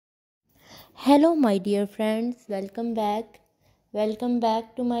Hello, my dear friends, welcome back. Welcome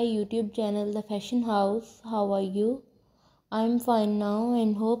back to my YouTube channel, The Fashion House. How are you? I'm fine now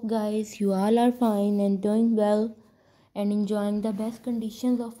and hope, guys, you all are fine and doing well and enjoying the best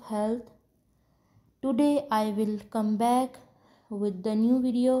conditions of health. Today, I will come back with the new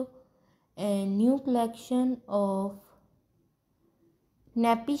video and new collection of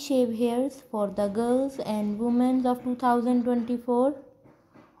nappy shave hairs for the girls and women of 2024.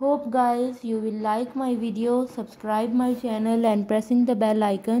 Hope guys you will like my video, subscribe my channel and pressing the bell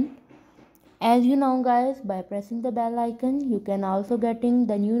icon. As you know guys, by pressing the bell icon you can also getting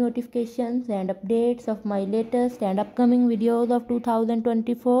the new notifications and updates of my latest and upcoming videos of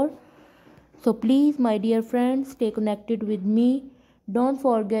 2024. So please my dear friends, stay connected with me. Don't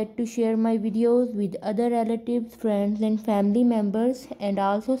forget to share my videos with other relatives, friends and family members, and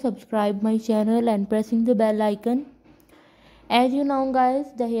also subscribe my channel and pressing the bell icon. As you know guys,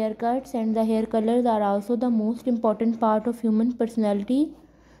 the haircuts and the hair colors are also the most important part of human personality.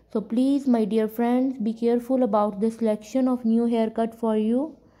 So please my dear friends, be careful about the selection of new haircut for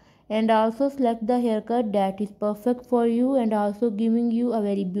you, and also select the haircut that is perfect for you and also giving you a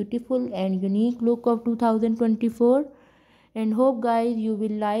very beautiful and unique look of 2024. And hope guys you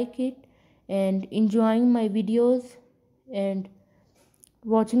will like it and enjoying my videos and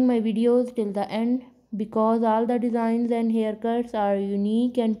watching my videos till the end, because all the designs and haircuts are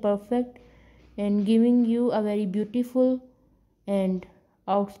unique and perfect and giving you a very beautiful and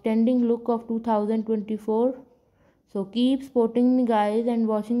outstanding look of 2024. So keep supporting me guys and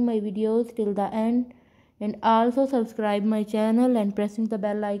watching my videos till the end, and also subscribe my channel and pressing the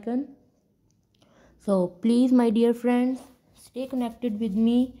bell icon. So please my dear friends, stay connected with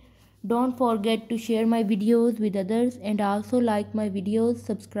me. Don't forget to share my videos with others and also like my videos,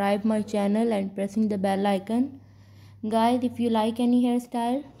 subscribe my channel and pressing the bell icon. Guys, if you like any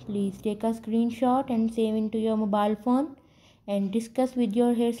hairstyle, please take a screenshot and save into your mobile phone and discuss with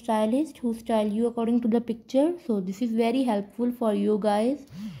your hairstylist who style you according to the picture. So this is very helpful for you guys,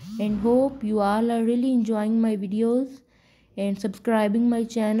 and hope you all are really enjoying my videos and subscribing my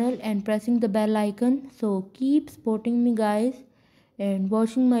channel and pressing the bell icon. So keep supporting me guys and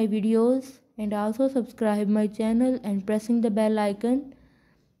watching my videos and also subscribe my channel and pressing the bell icon.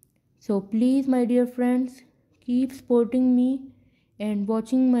 So please my dear friends, keep supporting me and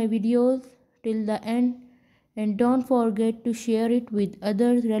watching my videos till the end, and don't forget to share it with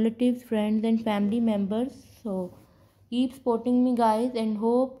others, relatives, friends and family members. So keep supporting me guys and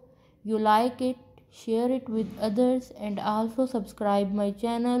hope you like it, share it with others and also subscribe my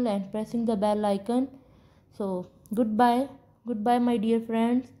channel and pressing the bell icon. So goodbye my dear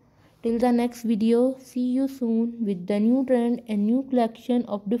friends, till the next video. See you soon with the new trend and new collection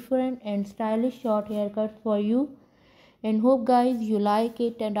of different and stylish short haircuts for you, and hope guys you like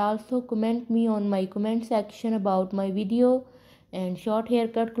it, and also comment me on my comment section about my video and short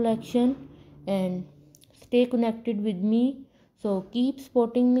haircut collection, and stay connected with me. So keep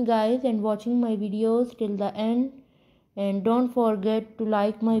supporting me guys and watching my videos till the end, and don't forget to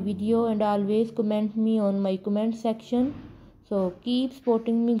like my video and always comment me on my comment section. So keep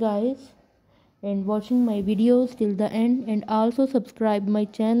supporting me guys and watching my videos till the end, and also subscribe my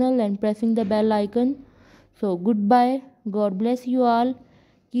channel and pressing the bell icon. So goodbye, god bless you all.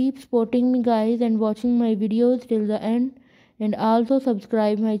 Keep supporting me guys and watching my videos till the end, and also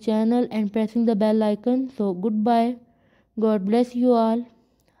subscribe my channel and pressing the bell icon. So goodbye, god bless you all.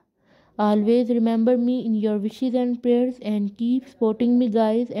 Always remember me in your wishes and prayers, and keep supporting me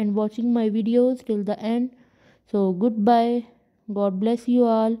guys and watching my videos till the end. So goodbye, god bless you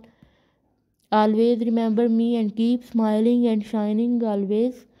all. Always remember me and keep smiling and shining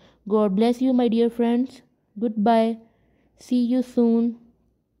always. God bless you my dear friends. Goodbye. See you soon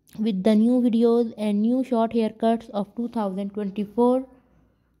with the new videos and new short haircuts of 2024.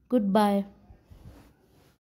 Goodbye.